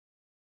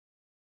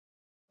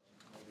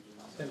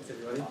Thanks,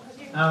 everybody.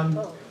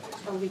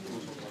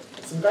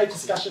 Some great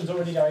discussions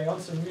already going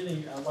on, some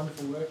really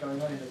wonderful work going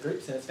on in the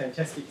groups, and it's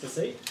fantastic to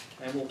see.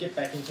 And we'll get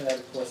back into that,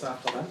 of course,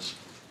 after lunch.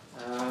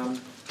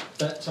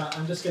 But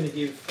I'm just going to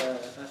give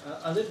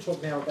a little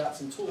talk now about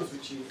some tools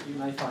which you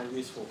may find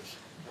useful.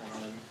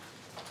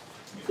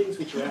 Things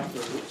which are out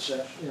there which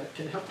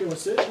can help your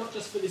research, not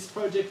just for this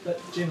project, but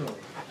generally,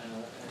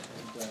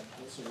 and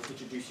also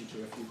introduce you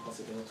to a few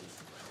possibilities.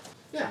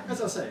 Yeah,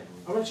 as I was saying,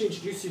 I want to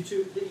introduce you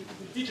to the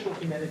digital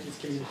humanities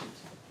community.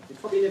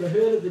 You've probably never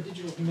heard of the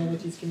digital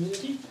humanities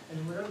community,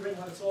 and remembering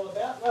what it's all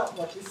about? Well,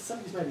 like this,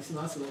 somebody's made this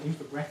nice little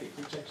infographic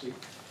which actually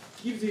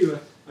gives you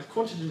a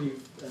quantitative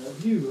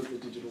view of the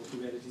digital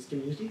humanities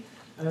community,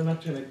 and I'm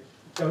not going to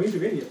go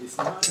into any of this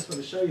now. I just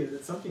want to show you that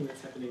it's something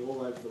that's happening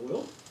all over the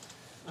world,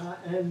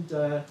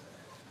 and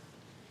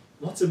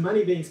lots of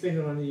money being spent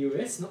on in the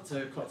US, not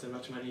quite so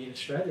much money in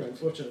Australia,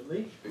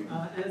 unfortunately,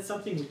 and it's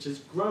something which is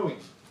growing.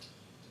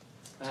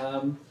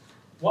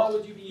 Why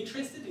would you be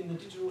interested in the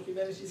digital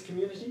humanities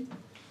community?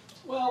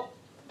 Well,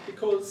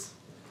 because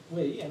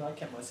we, and I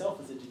count myself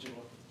as a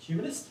digital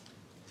humanist,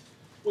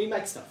 we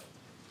make stuff.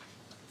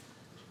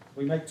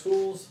 We make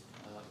tools,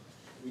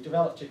 we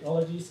develop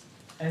technologies,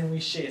 and we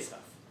share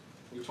stuff.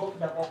 We talk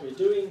about what we're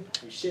doing,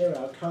 we share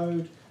our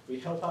code, we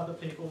help other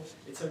people.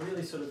 It's a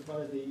really sort of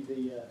one of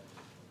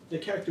the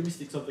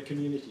characteristics of the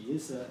community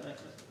is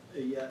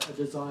a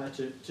desire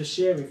to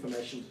share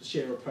information, to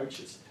share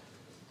approaches.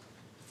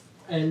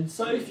 And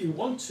so if you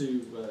want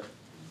to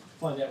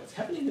find out what's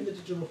happening in the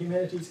digital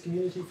humanities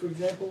community, for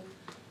example,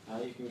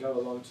 you can go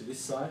along to this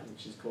site,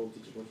 which is called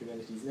Digital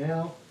Humanities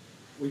Now,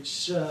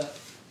 which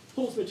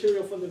pulls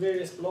material from the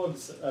various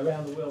blogs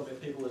around the world where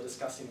people are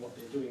discussing what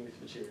they're doing with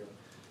material.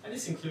 And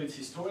this includes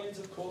historians,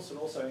 of course, it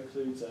also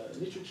includes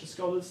literature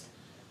scholars,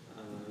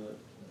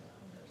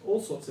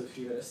 all sorts of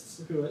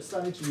humanists who are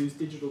starting to use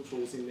digital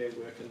tools in their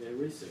work and their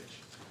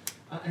research.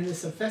 And there's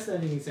some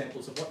fascinating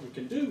examples of what you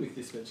can do with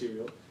this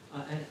material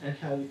and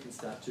how you can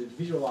start to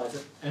visualise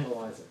it,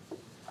 analyse it.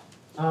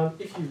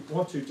 If you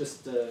want to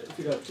just, if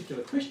you've got a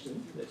particular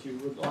question that you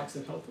would like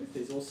some help with,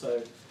 there's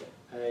also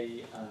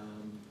a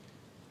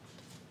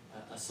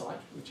site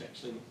which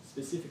actually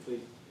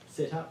specifically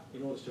set up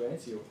in order to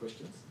answer your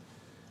questions.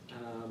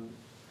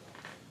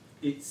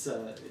 It's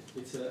a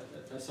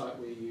site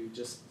where you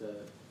just,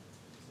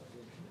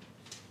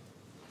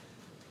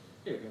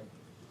 here we go.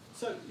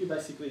 So you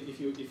basically, if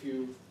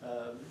you're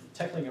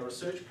tackling a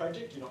research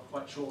project, you're not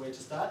quite sure where to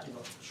start, you're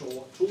not sure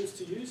what tools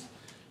to use,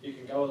 you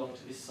can go along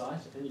to this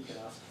site and you can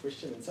ask a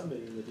question and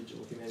somebody in the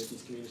digital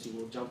humanities community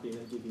will jump in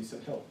and give you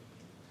some help.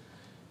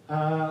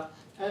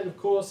 And of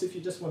course, if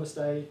you just want to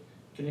stay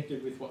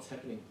connected with what's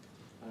happening,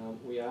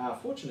 we are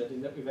fortunate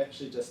in that we've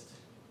actually just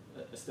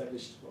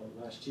established, well,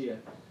 last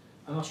year,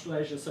 an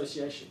Australasian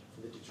Association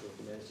for the Digital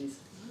Humanities.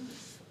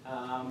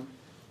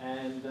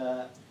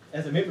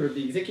 As a member of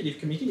the executive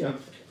committee, I'm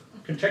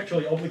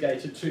contractually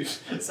obligated to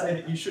say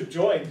that you should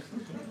join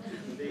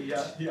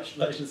the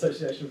Australasian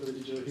Association for the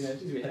Digital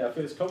Humanities. We had our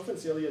first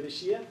conference earlier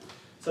this year.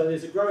 So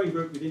there's a growing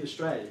group within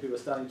Australia who are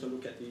starting to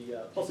look at the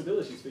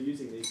possibilities for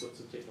using these sorts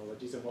of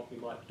technologies and what we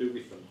might do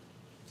with them.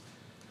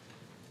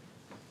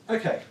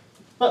 Okay,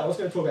 but I was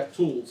going to talk about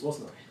tools,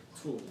 wasn't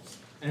I? Tools.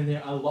 And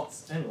there are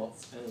lots and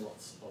lots and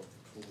lots of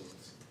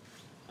tools.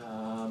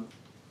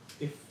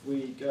 If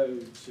we go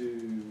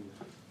to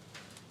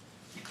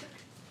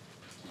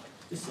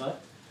this site,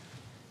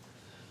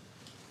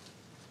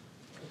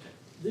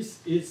 this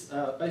is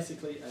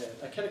basically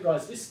a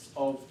categorised list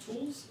of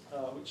tools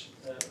which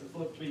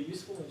thought to be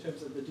useful in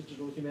terms of the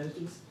digital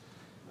humanities,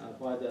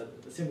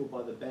 assembled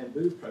by the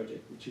Bamboo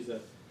project, which is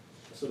a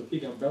sort of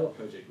big umbrella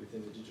project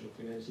within the digital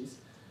humanities.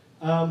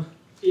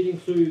 It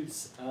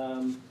includes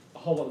a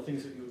whole lot of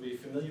things that you'll be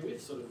familiar with,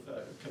 sort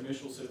of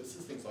commercial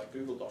services, things like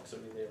Google Docs are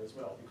in there as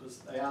well, because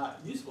they are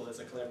useful as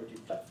a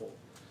collaborative platform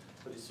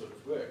for this sort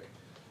of work.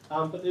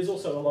 But there's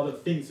also a lot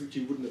of things which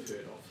you wouldn't have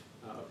heard of.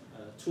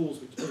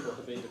 Tools which people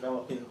have been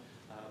developing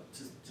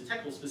to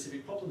tackle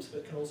specific problems,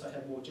 but can also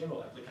have more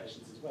general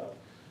applications as well.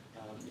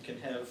 You can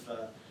have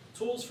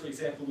tools, for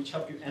example, which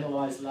help you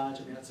analyse large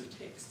amounts of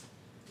text.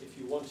 If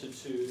you wanted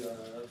to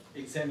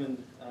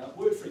examine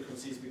word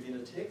frequencies within a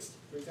text,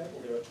 for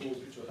example, there are tools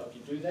which will help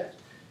you do that.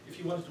 If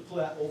you wanted to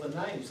pull out all the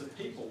names of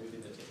people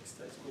within the text,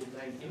 that's called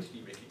name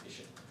entity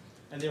recognition.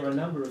 And there are a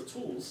number of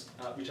tools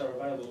which are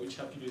available which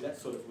help you do that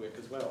sort of work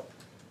as well.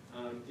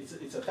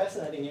 It's a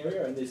fascinating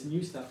area, and there's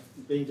new stuff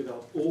being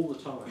developed all the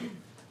time.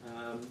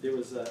 There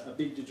was a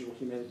big digital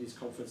humanities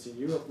conference in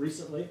Europe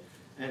recently,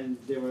 and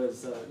there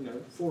was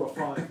 4 or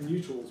 5 new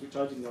tools which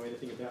I didn't know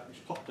anything about,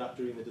 which popped up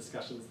during the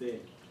discussions there.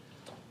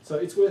 So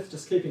it's worth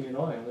just keeping an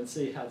eye on and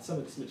see how some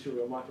of this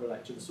material might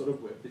relate to the sort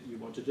of work that you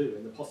want to do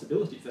and the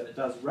possibilities that it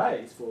does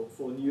raise for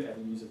new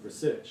avenues of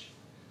research.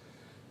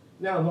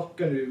 Now I'm not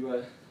going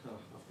to,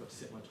 I've got to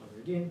set my timer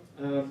again.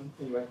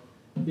 Anyway,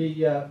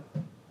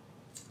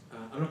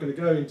 I'm not going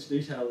to go into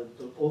detail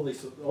of all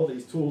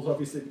these tools,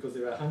 obviously, because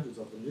there are hundreds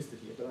of them listed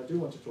here, but I do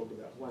want to talk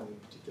about one in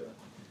particular.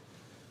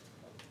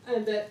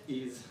 And that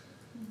is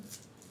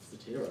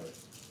Zotero.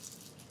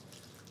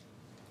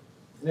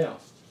 Now,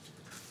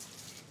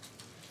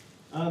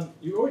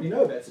 you already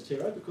know about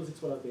Zotero because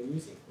it's what I've been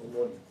using all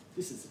morning.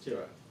 This is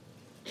Zotero.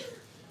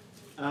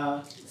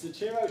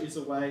 Zotero is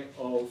a way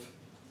of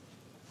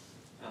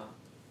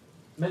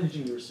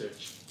managing your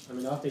research. I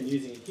mean, I've been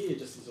using it here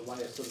just as a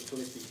way of sort of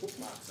collecting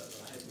bookmarks so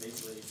that I have them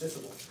easily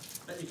accessible.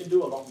 But you can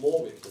do a lot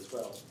more with it as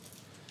well.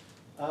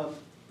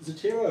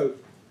 Zotero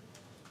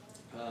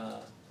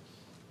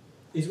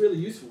is really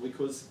useful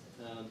because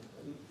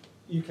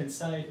you can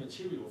save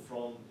material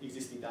from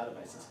existing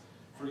databases.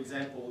 For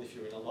example, if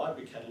you're in a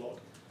library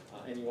catalogue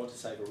and you want to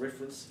save a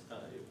reference, it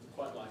will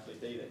quite likely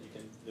be that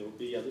there will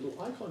be a little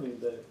icon in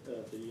the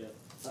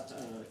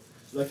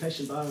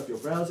location bar of your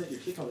browser. You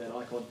click on that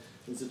icon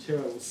and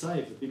Zotero will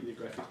save the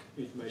bibliographic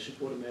information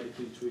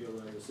automatically to your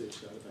own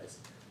research database.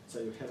 So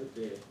you have it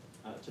there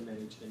to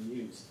manage and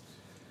use.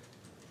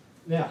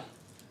 Now,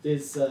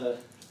 there's a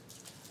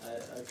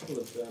couple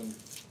of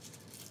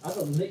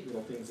other neat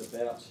little things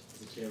about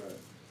Zotero.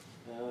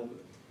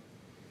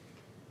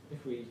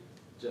 If we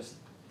just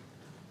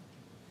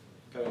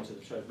go into the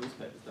Trove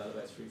Newspapers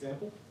database, for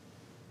example.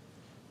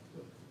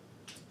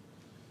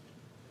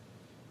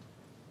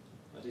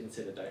 I didn't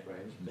set a date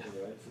range, but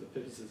anyway, for the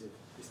purposes of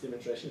this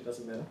demonstration, it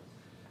doesn't matter.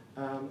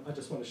 I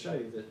just want to show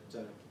you that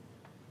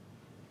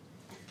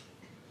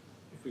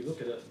if we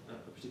look at a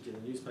particular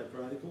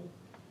newspaper article,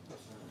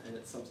 and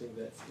it's something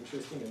that's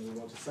interesting and we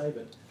want to save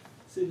it,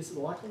 see this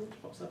little icon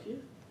which pops up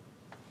here?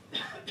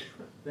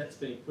 That's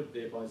being put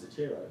there by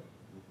Zotero,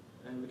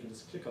 and we can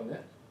just click on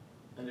that,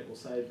 and it will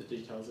save the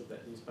details of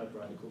that newspaper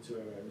article to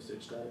our own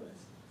research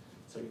database.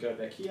 So we go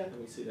back here and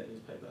we see that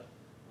newspaper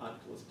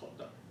article has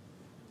popped up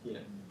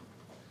here.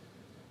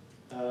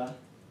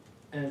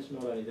 And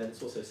not only that,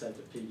 it's also saved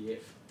a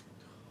PDF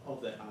of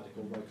that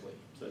article locally.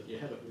 So you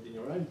have it within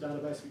your own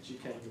database, which you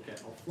can look at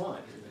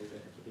offline. You don't even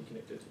have to be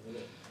connected to the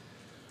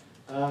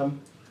net.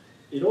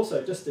 It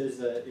also, just as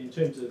in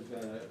terms of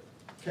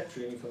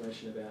capturing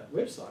information about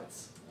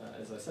websites,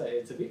 as I say,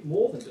 it's a bit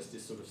more than just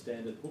this sort of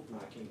standard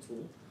bookmarking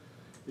tool,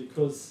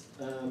 because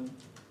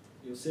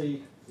you'll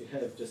see you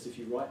have just, if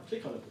you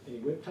right-click on any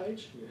web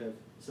page, you have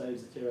Save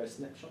Zotero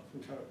Snapshot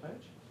from Current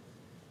Page.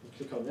 You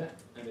click on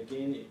that, and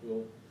again it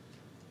will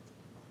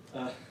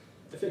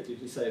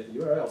effectively save the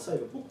URL,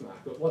 save a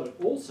bookmark, but what it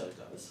also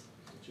does,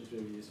 which is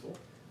really useful,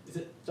 is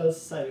it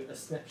does save a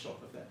snapshot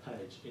of that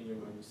page in your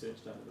own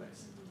research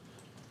database.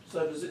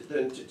 So does it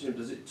then, Tim,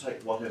 does it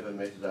take whatever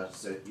metadata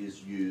set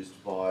is used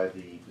by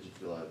the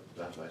particular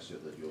database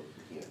that you're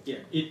looking at?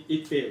 Yeah,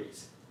 it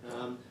varies.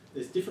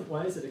 There's different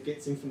ways that it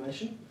gets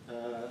information.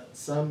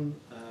 Some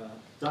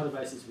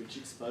databases which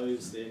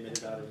expose their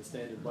metadata in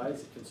standard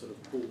ways, it can sort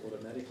of pull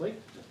automatically.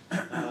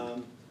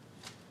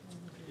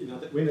 You know,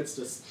 that when it's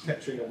just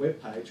capturing a web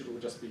page, it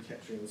will just be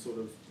capturing the sort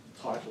of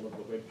title of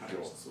the web page,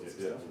 sorts of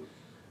stuff.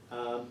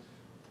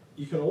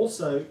 You can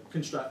also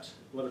construct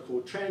what are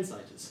called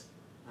translators.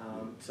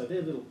 So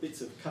they're little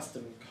bits of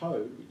custom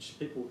code which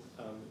people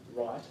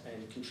write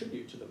and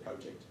contribute to the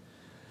project.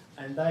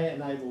 And they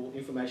enable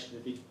information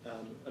to be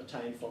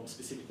obtained from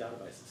specific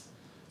databases.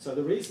 So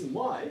the reason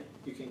why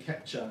you can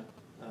capture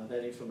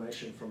that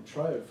information from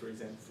Trove, for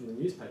example, from the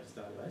newspapers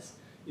database,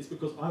 is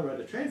because I wrote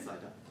a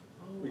translator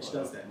which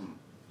does that.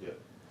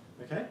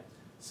 Okay?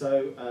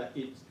 So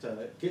it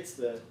gets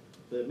the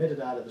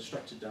metadata, the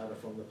structured data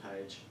from the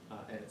page,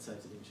 and it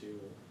saves it into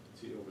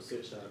your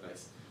research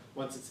database.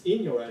 Once it's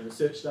in your own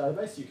research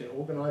database, you can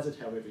organise it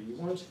however you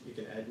want. You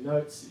can add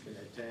notes, you can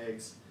add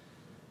tags,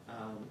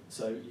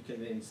 so you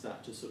can then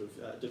start to sort of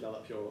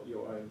develop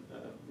your own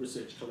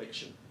research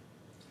collection.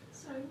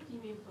 So what do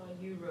you mean by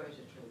you wrote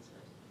a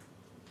translator?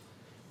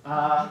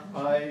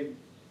 I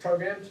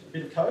programmed a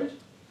bit of code.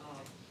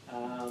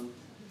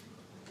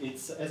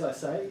 It's, as I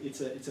say,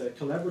 it's a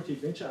collaborative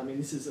venture. I mean,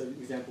 this is an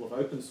example of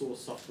open source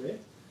software.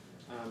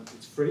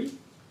 It's free.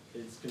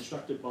 It's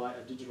constructed by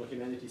a digital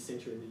humanities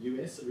centre in the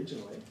US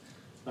originally,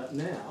 but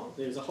now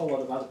there's a whole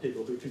lot of other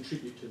people who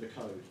contribute to the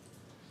code.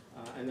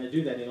 And they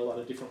do that in a lot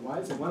of different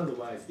ways, and one of the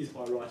ways is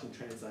by writing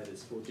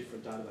translators for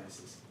different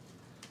databases.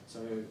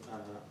 So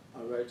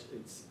I wrote,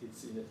 it's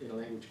in a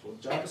language called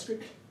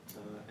JavaScript,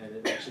 and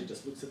it actually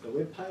just looks at the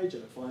web page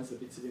and it finds the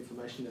bits of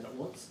information that it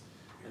wants,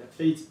 and it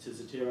feeds it to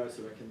Zotero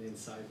so it can then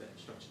save that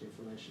structured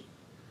information.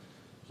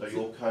 So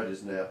your code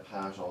is now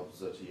part of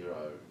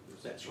Zotero?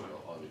 That's right.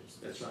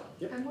 That's right.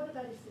 Yep. And what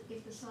about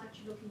if the site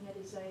you're looking at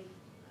is a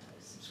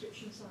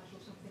subscription site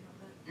or something like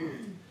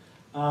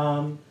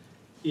that?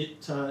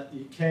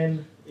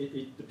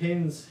 It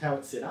depends how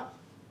it's set up.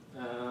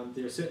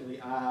 There certainly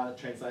are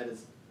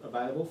translators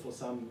available for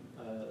some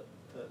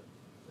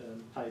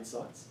paid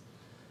sites.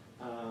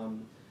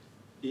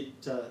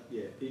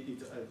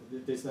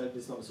 There's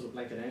not a sort of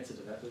blanket answer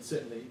to that, but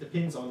certainly it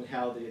depends on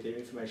how their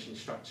information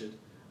is structured.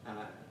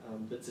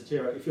 But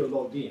Zotero, if you're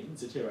logged in,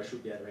 Zotero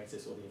should be able to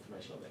access all the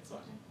information on that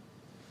site.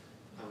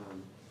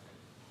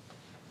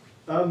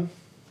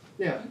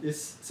 Now,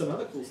 there's some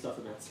other cool stuff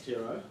about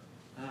Zotero.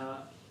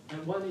 And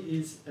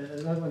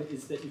another one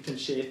is that you can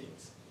share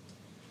things.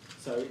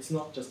 So it's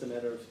not just a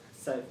matter of,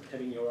 say,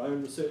 having your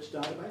own research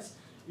database.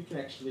 you can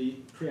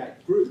actually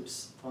create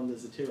groups on the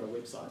Zotero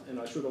website. And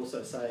I should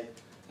also say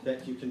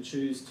that you can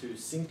choose to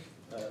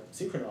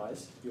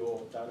synchronize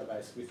your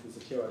database with the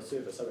Zotero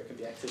server so it can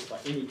be accessed by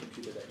any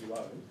computer that you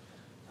own.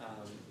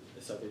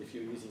 So that if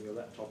you're using your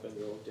laptop and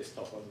your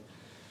desktop on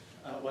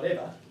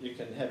whatever, you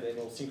can have them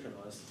all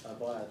synchronized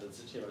via the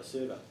Zotero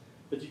server.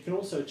 But you can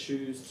also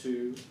choose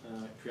to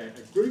create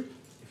a group.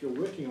 If you're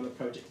working on a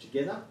project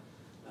together,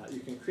 you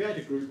can create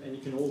a group and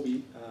you can all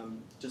be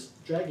just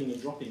dragging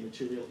and dropping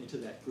material into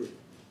that group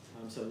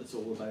so that's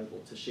all available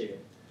to share.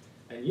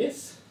 And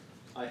yes,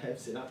 I have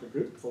set up a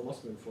group for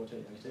Mossman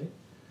 1418,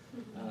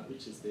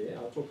 which is there.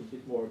 I'll talk a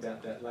bit more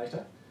about that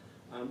later.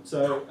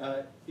 So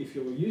if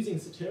you're using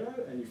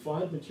Zotero and you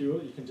find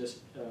material, you can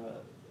just,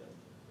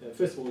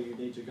 first of all, you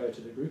need to go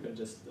to the group and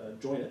just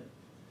join it.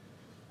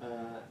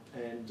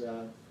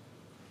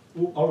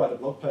 I'll write a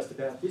blog post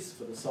about this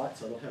for the site,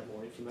 so it'll have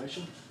more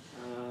information.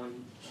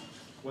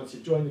 Once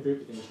you've joined the group,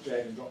 you can just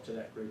drag and drop to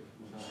that group,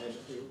 and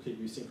it will keep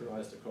you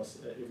synchronized across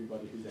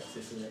everybody who's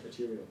accessing that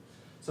material.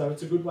 So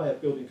it's a good way of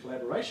building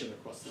collaboration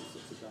across these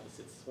sorts of data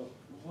sets as well.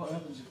 What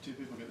happens if two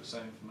people get the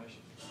same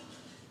information?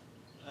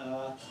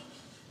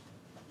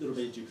 It'll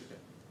be a duplicate.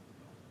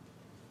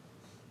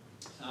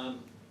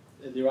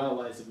 There are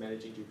ways of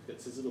managing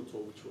duplicates. There's a little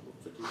tool which will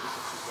look for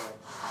duplicates as well.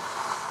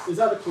 There's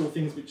other cool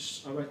things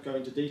which I won't go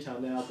into detail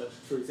now, but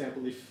for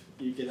example, if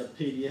you get a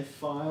PDF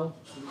file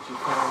which you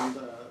found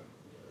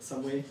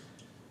somewhere,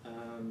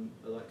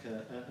 like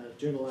a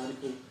journal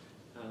article,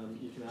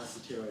 you can ask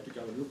Zotero to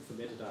go and look for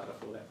metadata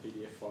for that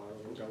PDF file,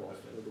 and it'll go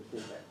off and it'll pull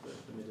back the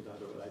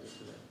metadata related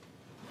to that,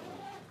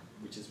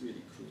 which is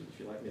really cool if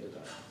you like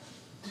metadata.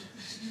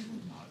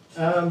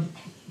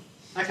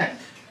 Okay,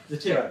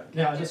 Zotero.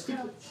 Now, I just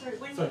quickly. Sorry,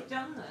 when you've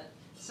done that,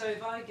 so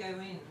if I go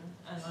in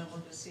and I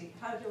want to see,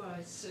 how do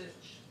I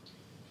search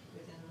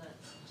within that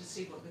to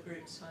see what the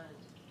group's found?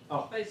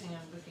 Oh. Supposing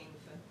I'm looking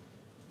for.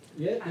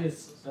 Yeah,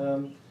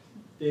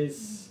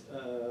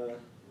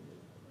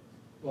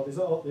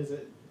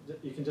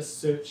 you can just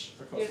search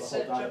across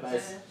the whole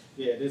database.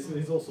 Yeah,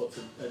 there's all sorts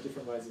of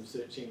different ways of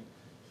searching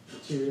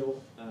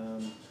material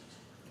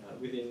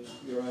within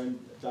your own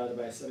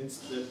database. I mean,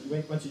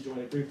 once you join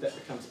a group, that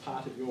becomes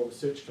part of your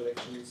research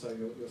collection, so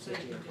you're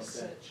searching across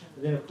that.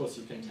 And then, of course,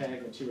 you can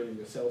tag material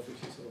yourself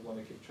if you sort of want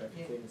to keep track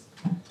of things.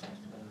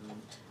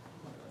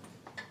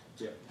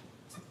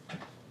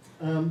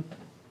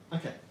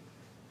 Okay.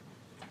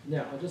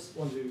 Now, I just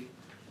want to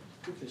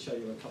quickly show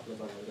you a couple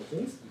of other little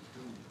things.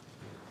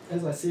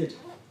 As I said,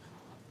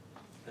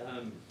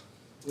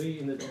 we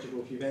in the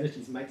digital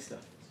humanities make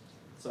stuff.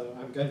 So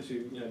I'm going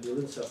to be a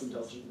little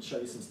self-indulgent and show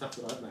you some stuff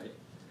that I've made,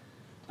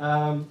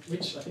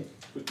 which I think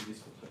could be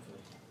useful,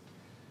 hopefully.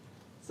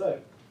 So,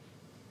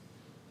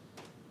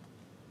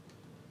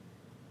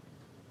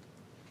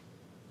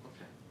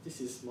 okay, this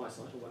is my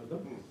site, or one of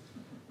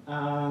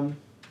them.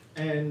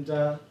 And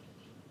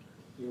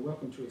you're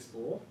welcome to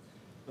explore,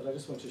 but I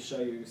just want to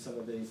show you some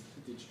of these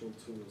digital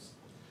tools.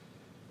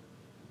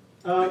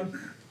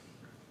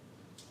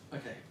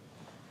 Okay.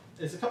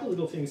 There's a couple of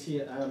little things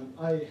here.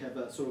 I have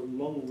a sort of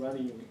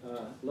long-running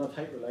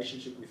love-hate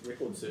relationship with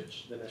Record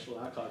Search, the National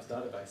Archives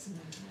database.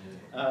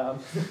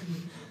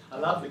 I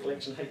love the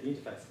collection, hate the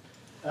interface.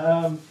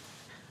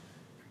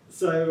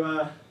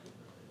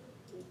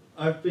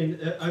 I've been,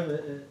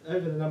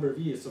 over the number of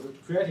years, sort of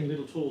creating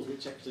little tools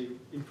which actually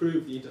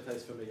improve the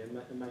interface for me and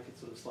make it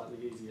sort of slightly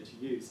easier to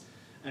use.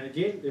 And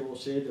again, they're all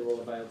shared, they're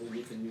all available,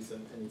 you can use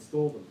them and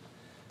install them.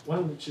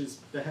 One which is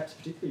perhaps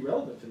particularly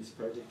relevant for this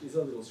project is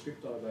a little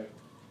script I wrote,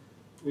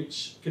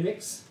 which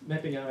connects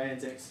mapping our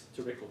ANZACs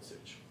to Record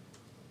Search.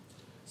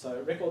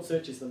 So Record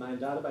Search is the main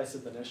database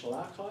of the National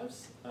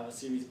Archives.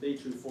 Series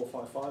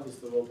B2455 is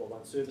the World War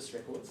I service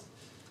records.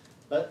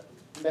 But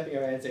mapping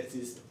our ANZACs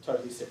is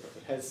totally separate.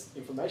 It has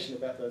information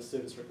about those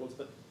service records,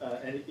 but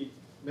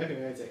mapping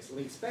our ANZACs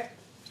links back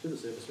to the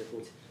service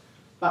records,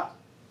 but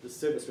the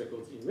service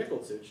records in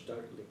Record Search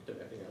don't link to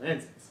mapping our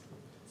ANZACs.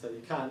 So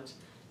you can't,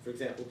 for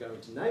example, go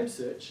into name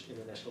search in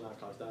the National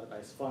Archives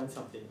database, find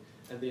something,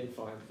 and then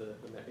find the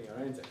mapping our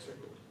ANZACs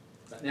record.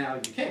 But now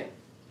you can,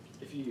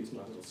 if you use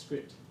my little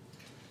script.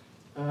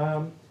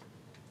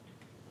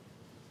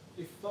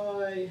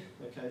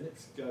 Okay,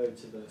 let's go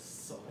to the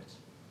site.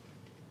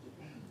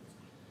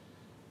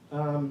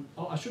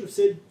 I should have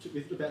said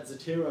about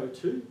Zotero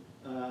too,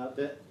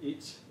 that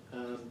it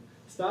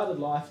started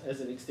life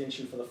as an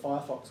extension for the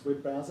Firefox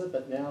web browser,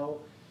 but now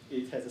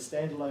it has a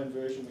standalone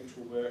version which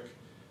will work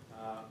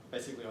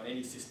basically on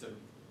any system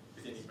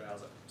with any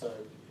browser, so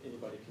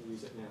anybody can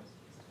use it now.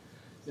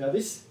 Now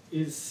this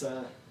is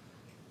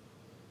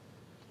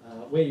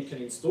where you can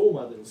install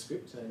my little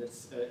script, and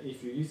it's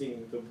if you're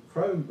using the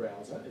Chrome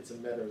browser, it's a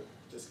matter of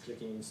just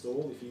clicking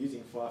install. If you're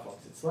using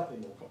Firefox, it's slightly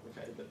more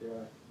complicated, but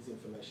there's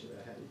information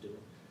about how to do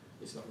it.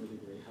 It's not really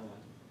very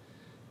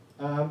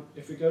hard.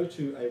 If we go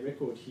to a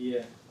record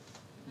here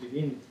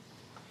within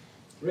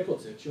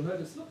Record Search, you'll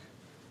notice, look,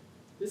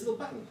 there's a little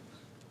button.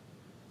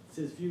 It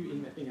says View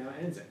in Mapping Our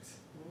ANZACs.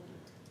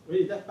 Where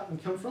did that button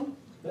come from?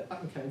 That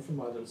button came from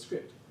my little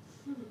script.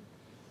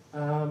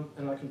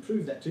 And I can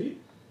prove that to you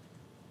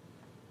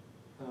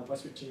by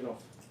switching it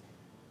off.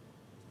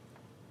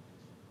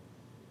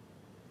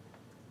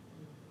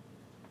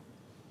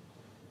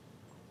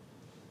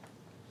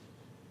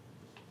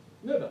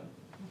 No button.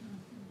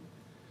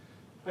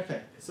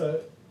 Okay,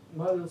 so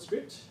my little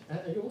script,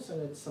 and you also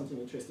notice something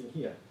interesting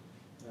here.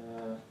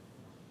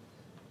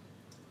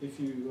 If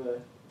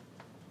you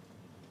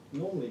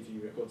normally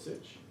view record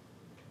search,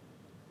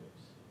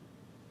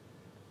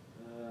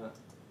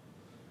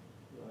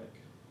 like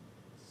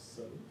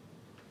so,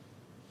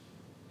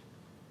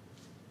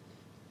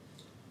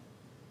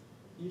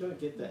 you don't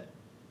get that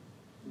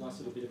nice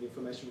little bit of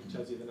information which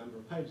tells you the number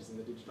of pages in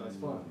the digitized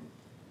file.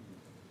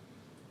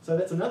 So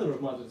that's another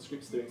of my little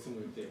scripts doing some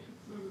work there.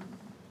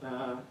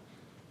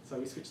 So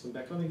we switch them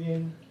back on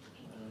again.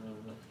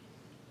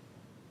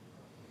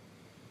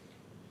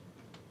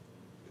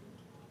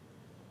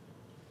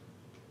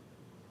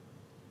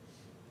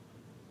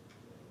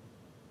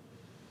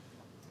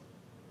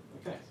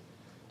 Okay,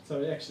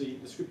 so actually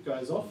the script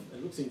goes off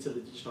and looks into the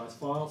digitized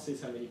file,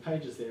 sees how many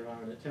pages there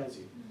are, and it tells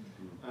you.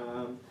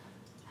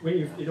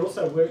 It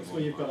also works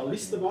where you've got a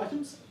list of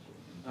items.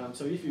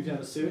 So if you've done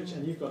a search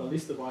and you've got a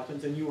list of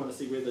items and you want to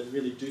see where the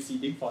really juicy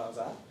big files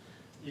are,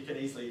 you can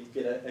easily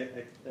get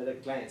a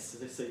glance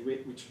to see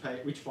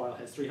which file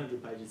has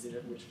 300 pages in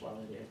it and which file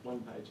only has 1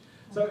 page.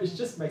 So it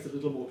just makes it a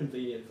little more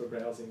convenient for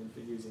browsing and for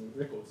using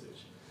record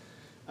search.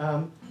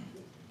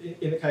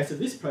 In the case of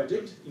this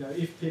project,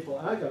 if people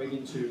are going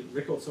into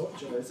record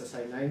search, or as I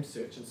say, name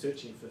search and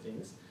searching for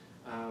things,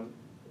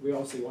 we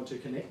obviously want to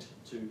connect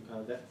to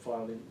that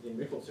file in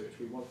record search.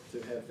 We want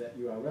to have that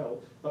URL,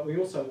 but we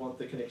also want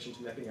the connection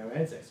to mapping our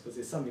ANZACs, because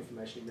there's some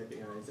information in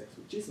mapping our ANZACs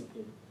which isn't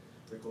in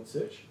record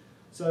search.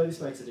 So this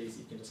makes it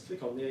easy. You can just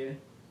click on there,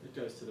 it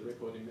goes to the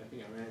record in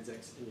mapping our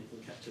ANZACs, and you can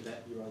capture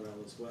that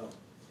URL as well.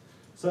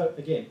 So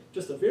again,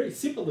 just a very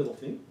simple little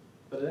thing,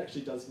 but it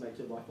actually does make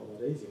your life a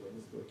lot easier when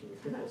you're working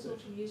with record That's search.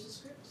 not from user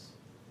scripts?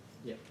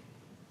 Yeah.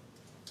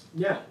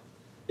 Now,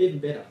 even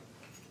better.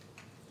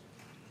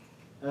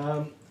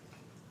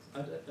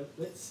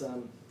 Let's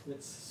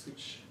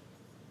switch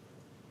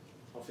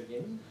off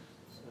again.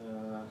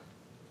 Okay.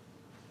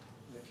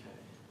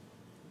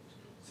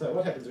 So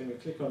what happens when we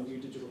click on View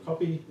Digital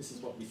Copy? This is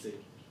what we see.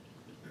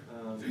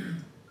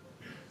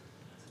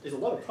 There's a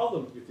lot of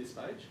problems with this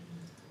page.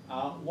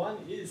 One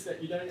is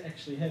that you don't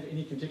actually have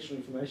any contextual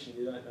information.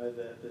 You don't know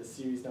the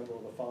series number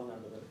or the file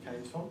number that it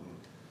came from.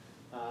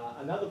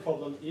 Another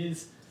problem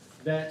is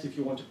that if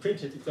you want to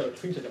print it, you've got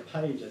to print it a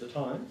page at a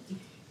time,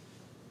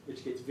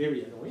 which gets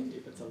very annoying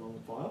if it's a long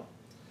file.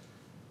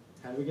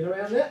 How do we get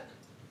around that?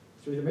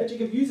 Through the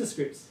magic of user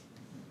scripts.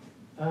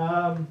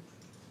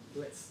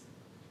 Let's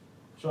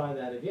try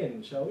that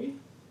again, shall we?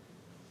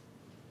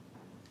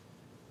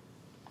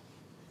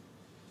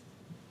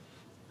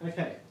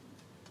 Okay,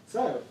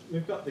 so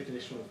we've got the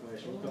conditional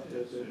information, we've got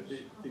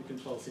the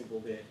control symbol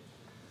there.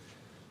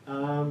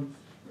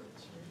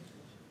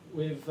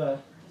 We've been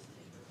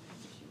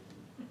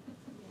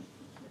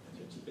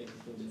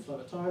slow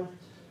at time.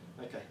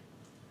 Okay,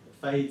 it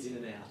fades in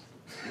and out.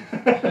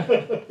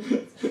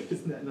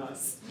 Isn't that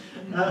nice?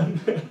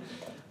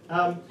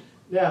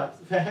 Now,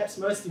 perhaps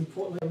most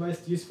importantly,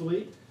 most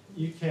usefully,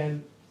 you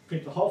can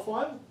print the whole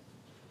file,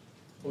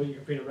 or you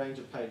can print a range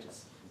of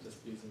pages, just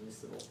using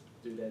this little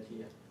doodad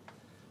here.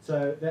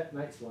 So that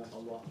makes life a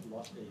lot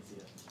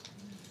easier.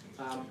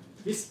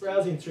 This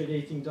browsing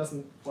 3D thing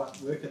doesn't quite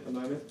work at the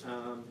moment.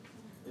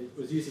 It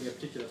was using a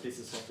particular piece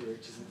of software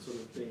which isn't sort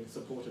of being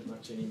supported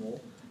much anymore.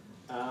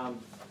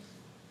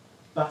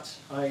 But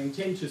I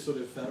intend to sort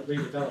of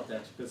redevelop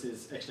that because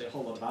there's actually a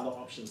whole lot of other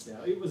options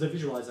now. It was a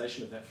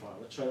visualization of that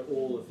file. It showed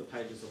all of the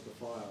pages of the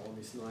file on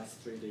this nice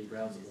 3D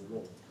browsable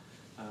wall.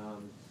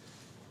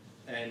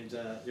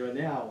 There are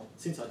now,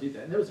 since I did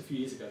that, and that was a few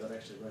years ago that I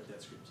actually wrote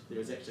that script, there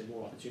is actually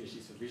more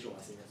opportunities for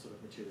visualizing that sort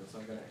of material, so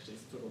I'm going to actually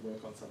sort of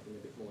work on something a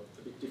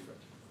bit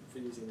different for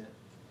using that.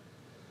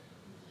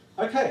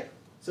 Okay,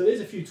 so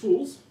there's a few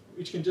tools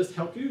which can just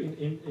help you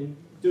in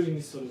doing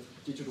this sort of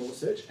digital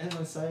research. As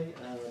I say,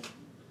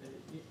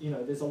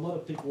 there's a lot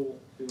of people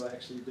who are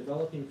actually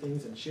developing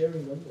things and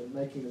sharing them and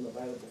making them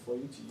available for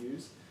you to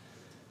use.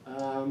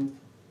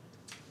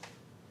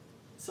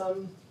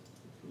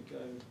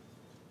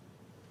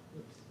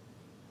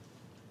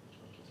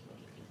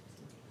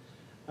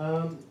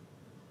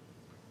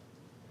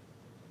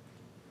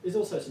 There's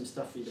also some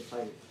stuff for you to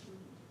play with.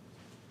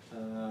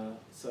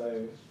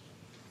 So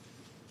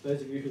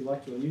those of you who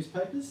like your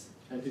newspapers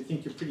and who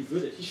think you're pretty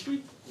good at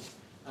history,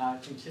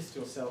 can test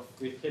yourself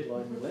with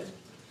headline roulette.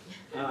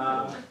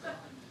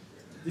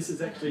 This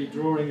is actually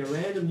drawing a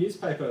random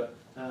newspaper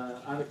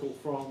article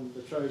from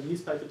the Trove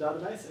newspaper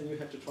database, and you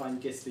have to try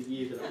and guess the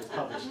year that it was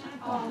published.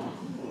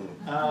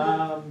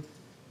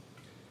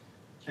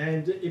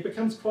 And it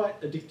becomes quite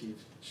addictive,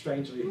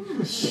 strangely.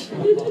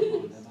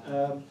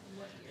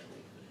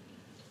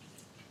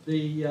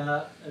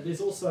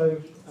 There's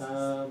also,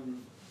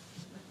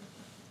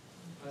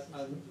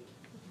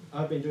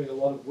 I've been doing a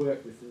lot of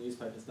work with the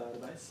newspapers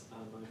database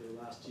over the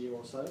last year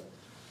or so.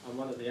 And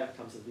one of the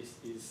outcomes of this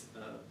is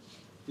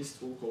this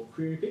tool called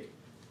Query Pick.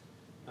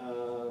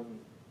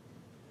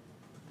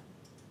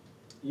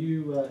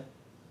 You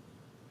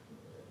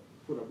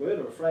put a word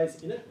or a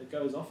phrase in it, it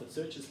goes off, it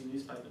searches the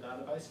newspaper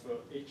database for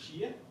each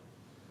year,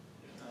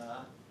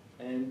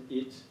 and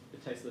it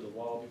takes a little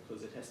while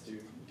because it has to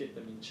get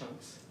them in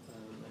chunks,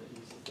 and it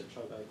uses the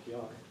Trove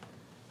API.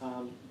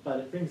 But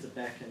it brings it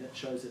back and it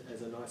shows it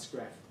as a nice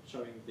graph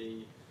showing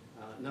the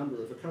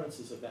number of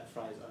occurrences of that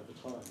phrase over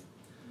time.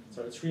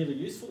 So it's really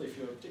useful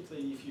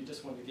particularly if you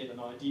just want to get an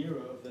idea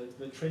of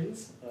the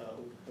trends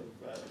of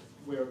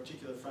where a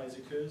particular phrase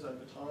occurs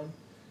over time.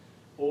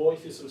 Or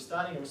if you're sort of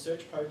starting a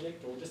research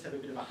project or just have a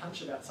bit of a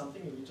hunch about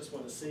something and you just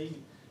want to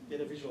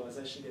get a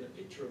visualization, get a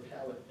picture of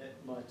how it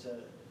might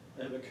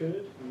have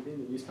occurred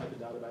within the newspaper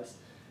database,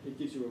 it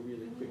gives you a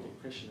really quick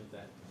impression of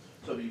that.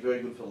 So it'd be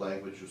very good for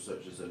language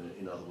researchers, and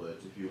in other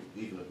words, if you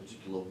even a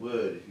particular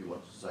word, if you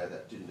want to say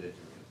that didn't enter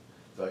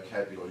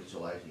vocabulary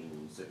till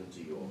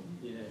 1870 or...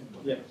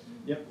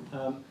 Yep.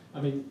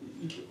 I mean,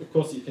 of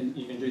course you can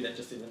do that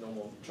just in the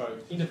normal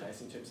Trove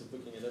interface in terms of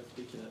looking at a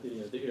particular,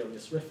 the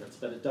earliest reference,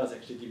 but it does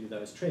actually give you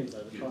those trends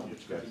over time, which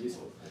is very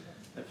useful.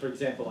 And for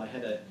example, I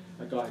had a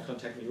guy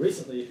contact me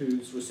recently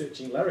who's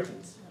researching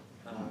larrikins,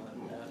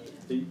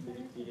 the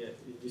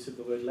use of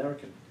the word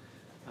larrikin.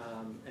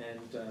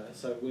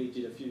 So I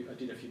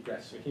did a few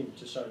graphs for him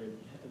to show him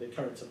the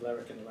occurrence of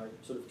larrikin, and I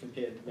sort of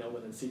compared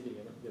Melbourne and Sydney,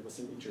 and there were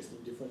some interesting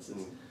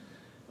differences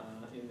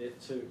in there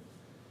too.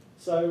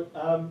 So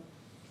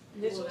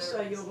there's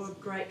also your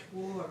Great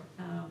War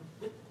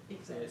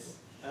example. yes.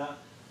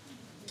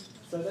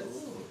 So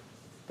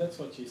that's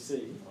what you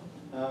see,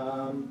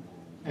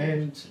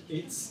 and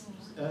it's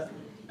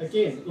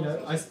again,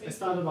 I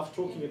started off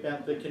talking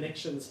about the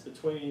connections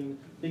between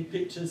big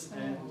pictures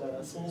and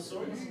small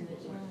stories.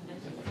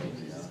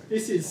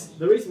 This is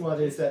the reason why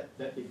there's that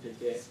big pic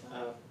there,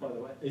 by the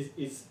way,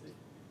 is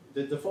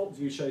the default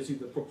view shows you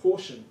the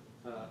proportion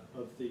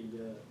of the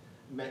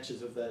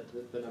matches of the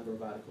number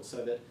of articles,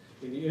 so that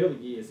in the early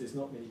years there's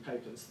not many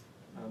papers,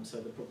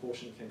 so the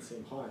proportion can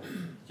seem higher.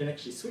 You can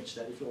actually switch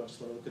that if you just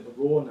want to look at the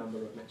raw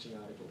number of matching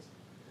articles,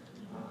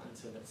 and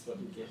so that's what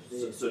you get there.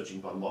 So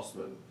searching by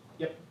Mossman.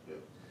 Yep.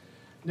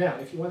 Now,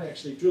 if you want to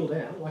actually drill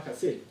down, like I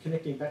said,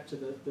 connecting back to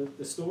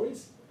the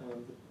stories,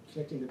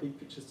 connecting the big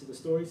pictures to the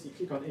stories, you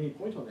click on any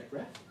point on that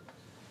graph,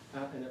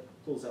 and it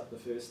pulls up the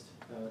first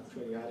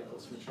 20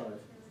 articles from Trove.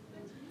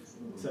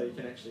 So you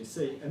can actually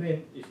see, and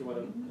then if you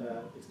want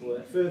to explore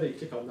that further, you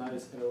click on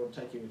those and it will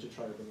take you into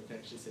Trove and you can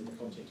actually see the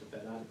content of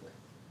that article.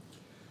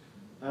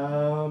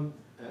 And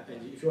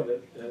if you want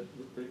to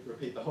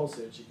repeat the whole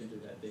search, you can do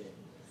that there.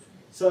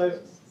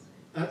 So,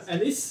 and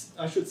this,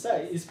 I should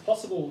say, is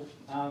possible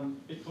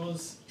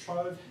because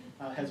Trove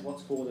has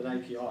what's called an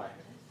API,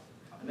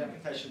 an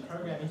application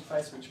program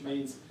interface, which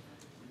means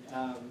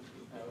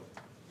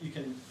you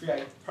can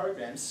create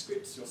programs,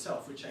 scripts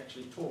yourself, which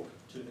actually talk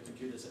to the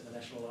computers at the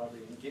National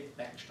Library and get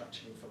back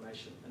structured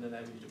information and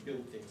enable you to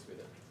build things with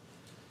it.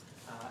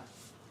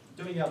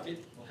 Doing our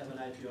bit will have an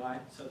API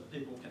so that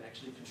people can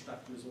actually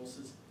construct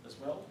resources as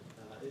well.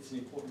 It's an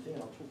important thing,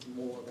 and I'll talk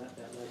more about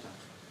that later.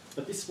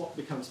 But this is what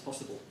becomes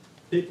possible.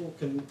 People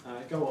can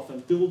go off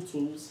and build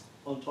tools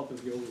on top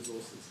of your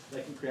resources.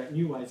 They can create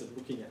new ways of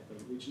looking at them,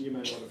 which you may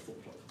not have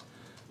thought of.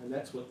 And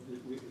that's what the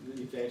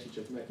advantage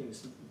of making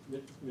this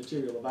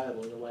material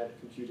available in a way that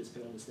computers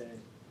can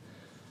understand.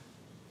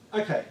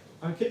 Okay,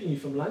 I'm keeping you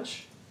from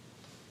lunch.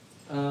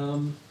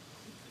 You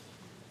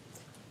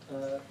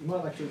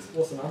might like to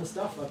explore some other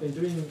stuff. I've been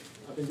doing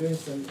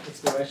some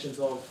explorations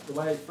of the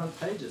way front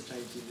pages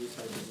changed in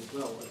newspapers as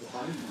well over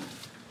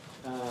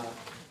time.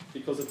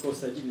 Because of course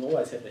they didn't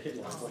always have the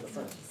headlines on the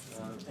front.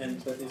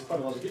 But there's quite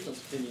a lot of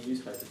difference between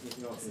newspapers. You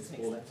can often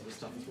explore that sort of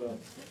stuff as well.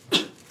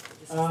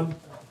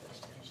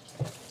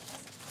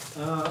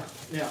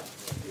 Now,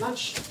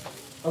 lunch,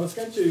 I was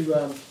going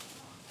to,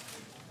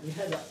 we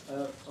had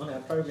on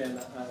our program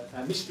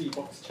a mystery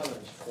box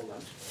challenge for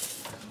lunch.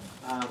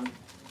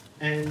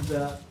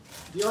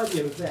 The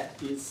idea of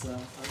that is,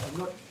 I'm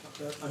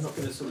not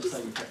going to sort of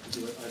say you have to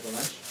do it over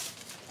lunch.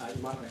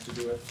 You might have to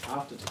do it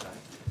after today.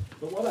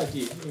 But what I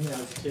did in our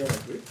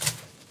Zotero group,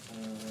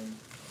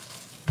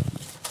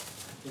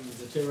 in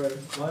the Zotero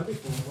library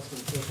for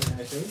Austin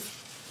 2018,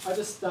 I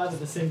just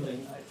started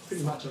assembling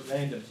pretty much at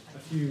random a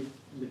few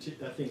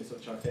things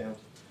which I found.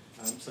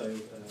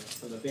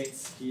 Some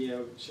events here,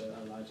 which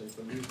are largely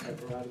from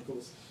newspaper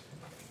articles,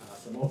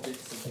 some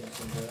objects, some things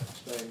from the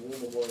Australian War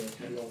Memorial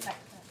catalogue,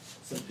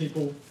 some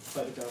people,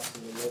 photographs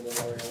from the War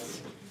Memorial,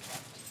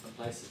 and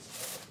places.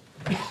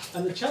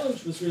 And the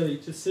challenge was really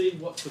to see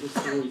what sort of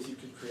stories you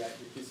could create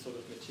with this sort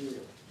of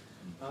material.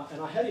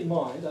 And I had in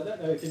mind, I don't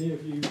know if any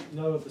of you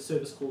know of the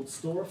service called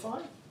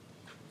Storify.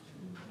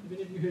 Have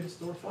any of you heard of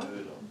Storify?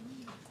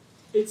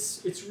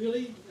 It's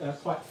really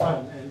quite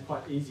fun and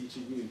quite easy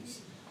to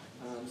use.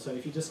 So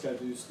if you just go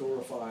to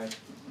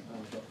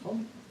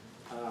storify.com,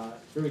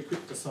 very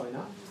quick to sign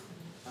up.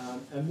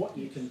 And what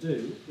you can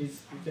do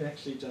is you can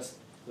actually just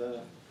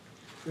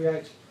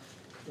create...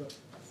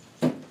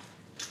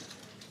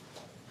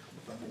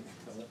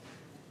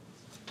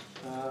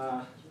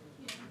 Okay,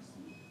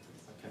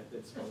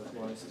 that's one of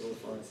my store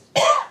files.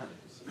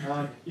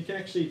 You can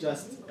actually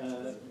just,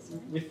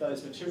 with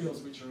those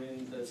materials which are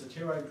in the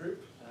Zotero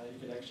group, you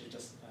can actually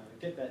just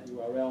get that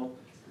URL.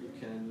 You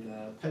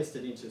can paste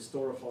it into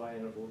Storify,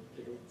 and it'll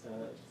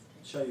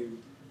show you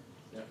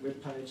that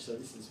web page. So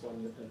this is one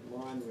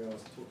of mine where I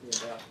was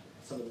talking about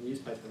some of the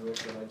newspaper work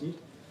that I did.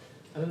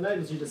 And it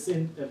enables you to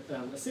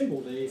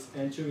assemble these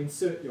and to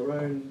insert your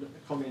own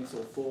comments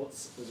or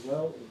thoughts as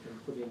well. You can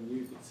put in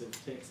new bits of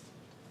text.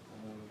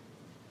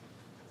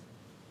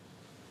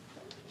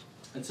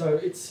 And so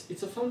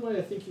it's a fun way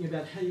of thinking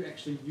about how you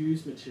actually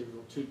use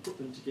material to put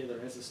them together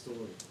as a story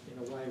in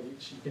a way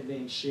which you can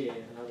then share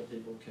and other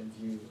people can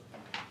view.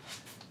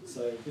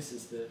 So this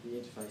is the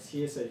interface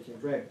here. So you can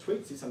grab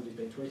tweets if somebody's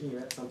been tweeting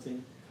about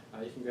something.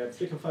 You can grab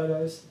Flickr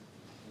photos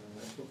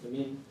and put them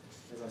in.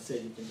 As I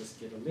said, you can just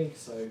get a link.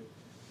 So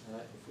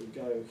if we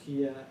go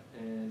here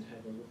and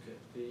have a look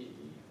at the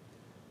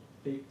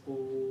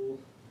people,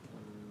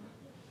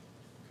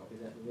 copy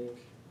that link.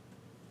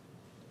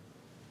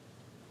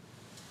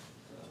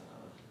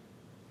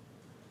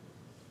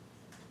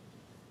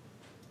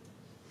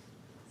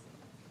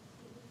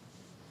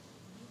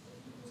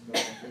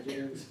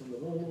 It's from the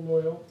War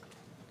Memorial.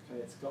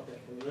 Okay, it's got that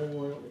from the War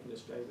Memorial. We can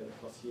just drag that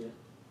across here.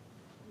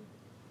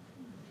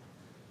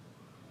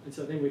 And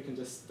so then we can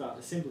just start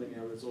assembling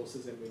our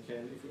resources, and we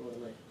can, if we want to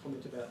make a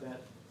comment about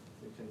that,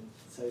 we can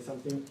say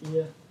something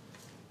here.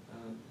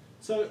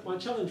 So my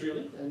challenge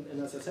really,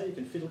 and as I say, you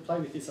can play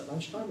with this at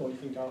lunchtime, or you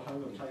can go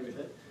home and play with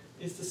it,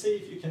 is to see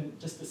if you can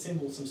just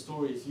assemble some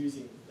stories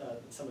using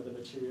some of the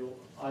material,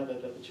 either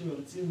the material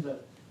that's in the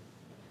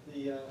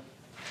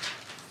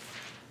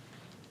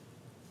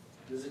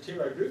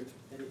Zotero group,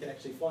 and you can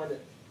actually find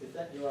it with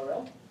that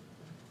URL,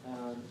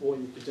 or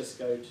you could just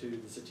go to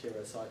the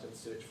Zotero site and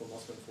search for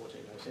Mossman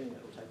 1418,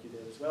 that will take you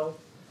there as well.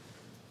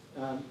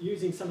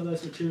 Using some of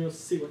those materials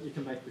to see what you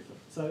can make with them.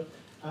 So,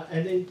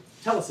 and then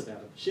tell us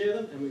about them, share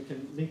them, and we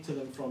can link to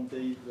them from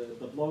the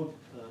blog,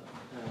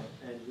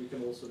 and we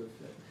can all sort of,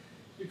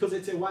 because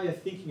it's a way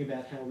of thinking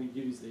about how we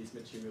use these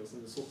materials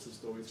and the sorts of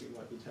stories we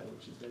might be telling,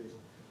 which is valuable.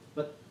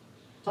 But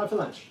time for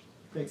lunch.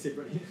 Thanks,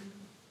 everybody.